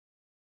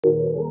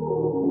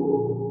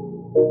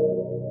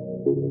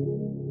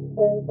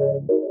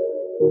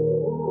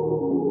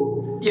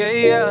Yeah,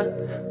 yeah.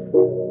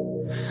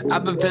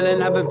 I've been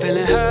feeling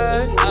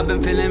hurt, I've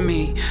been feeling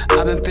me,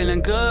 I've been feeling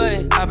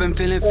good, I've been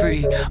feeling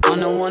free. On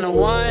the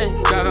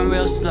 101, driving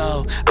real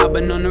slow. I've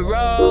been on the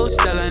road,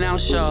 selling out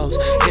shows.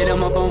 Hit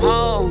 'em up on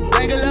home,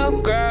 banging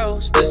up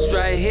girls. This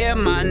right here,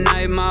 my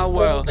night, my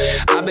world.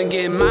 I've been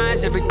getting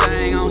mines,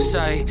 everything on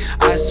sight.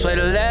 I sway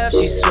to the left,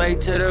 she sway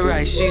to the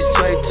right. She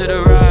sway to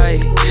the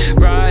right,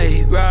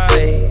 right,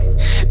 right.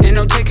 And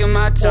I'm taking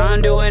my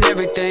time, doing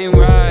everything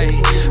right,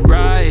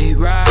 right,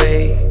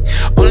 right.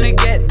 Only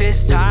get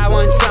this high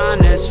one time,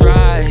 that's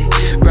right,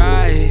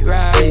 right,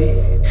 right.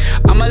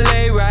 I'ma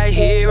lay right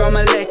here,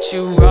 I'ma let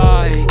you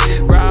ride,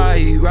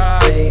 right,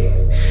 right.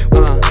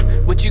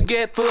 What you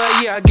get for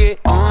a year, I get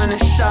on the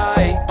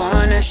side,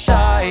 on the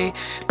side.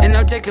 And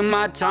I'm taking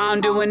my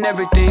time, doing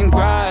everything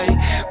right,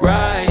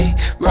 right,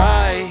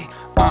 right.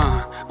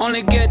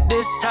 Only get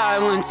this high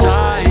one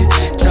time,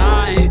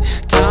 time,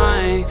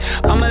 time.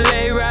 I'ma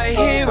lay right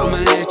here, I'ma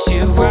let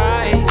you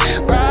ride,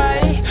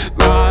 right,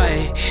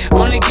 right.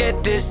 Only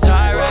get this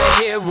high right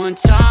here one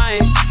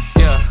time,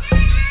 yeah.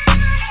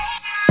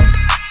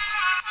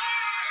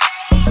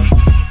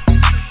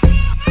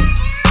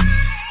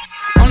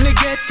 Only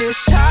get this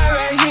high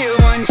right here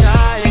one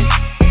time.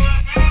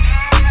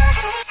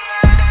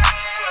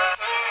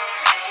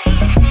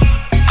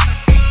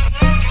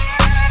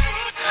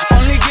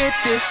 Only get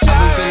this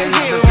high right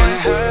here one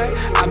time.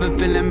 I've been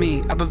feeling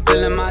me, I've been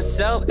feeling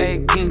myself,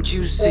 ayy, can't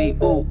you see?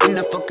 Ooh, in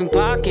the fucking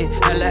pocket,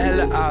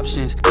 hella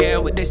options.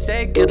 Care what they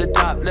say, kill the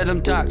top, let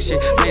them talk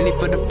shit. Mainly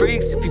for the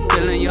freaks, if you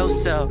feeling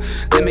yourself.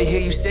 Let me hear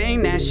you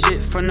sing that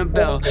shit from the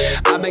bell.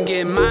 I've been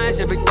getting mines,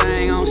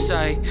 everything on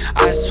sight.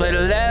 I sway to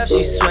the left,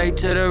 she sway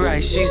to the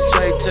right. She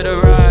sway to the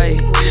right,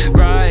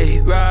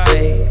 right,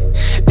 right.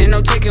 And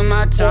I'm taking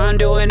my time,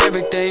 doing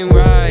everything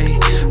right,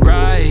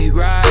 right,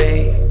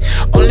 right.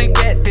 Only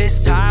get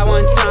this high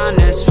one time,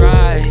 that's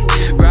right,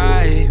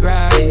 right,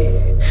 right.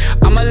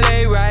 I'ma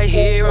lay right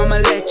here, I'ma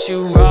let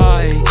you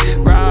ride,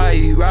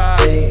 right,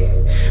 right.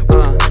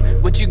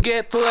 What you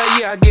get for a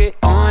year, I get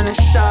on the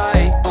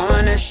side,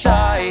 on the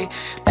side.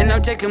 And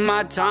I'm taking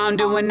my time,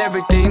 doing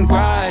everything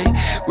right,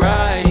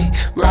 right,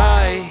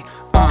 right.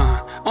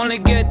 Only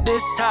get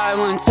this high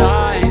one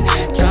time,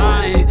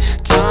 time,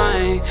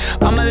 time.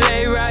 I'ma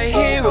lay right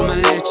here, I'ma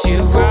let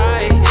you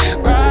ride,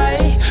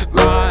 right,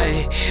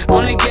 right.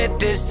 Only get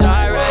this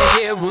high right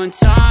here one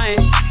time,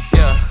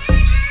 yeah.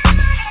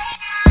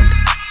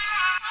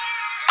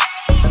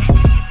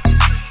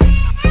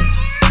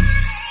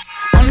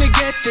 Only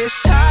get this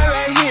high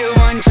right here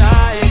one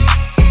time.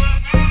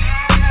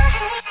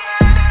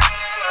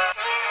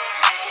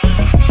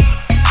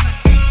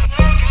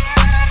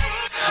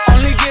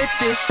 Only get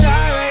this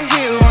high right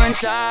here one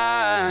time.